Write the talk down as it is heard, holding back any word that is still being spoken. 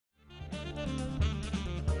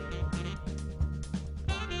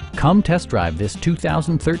Come test drive this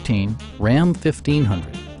 2013 Ram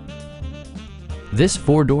 1500. This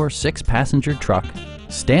four-door, six-passenger truck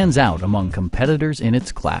stands out among competitors in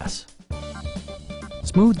its class.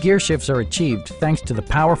 Smooth gear shifts are achieved thanks to the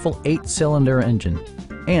powerful 8-cylinder engine.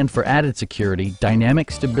 And for added security,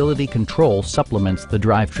 dynamic stability control supplements the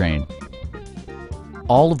drivetrain.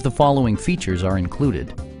 All of the following features are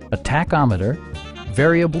included: a tachometer,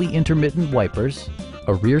 variably intermittent wipers,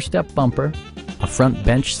 a rear step bumper, a front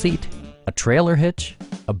bench seat, a trailer hitch,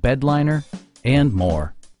 a bedliner, and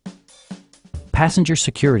more. Passenger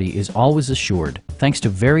security is always assured thanks to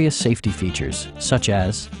various safety features such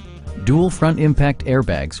as dual front impact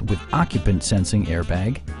airbags with occupant sensing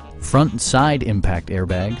airbag, front and side impact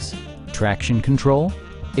airbags, traction control,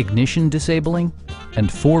 ignition disabling,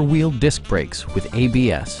 and four-wheel disc brakes with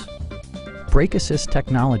ABS. Brake assist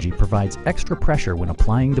technology provides extra pressure when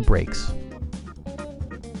applying the brakes.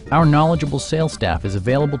 Our knowledgeable sales staff is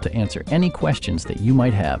available to answer any questions that you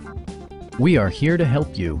might have. We are here to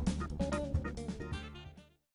help you.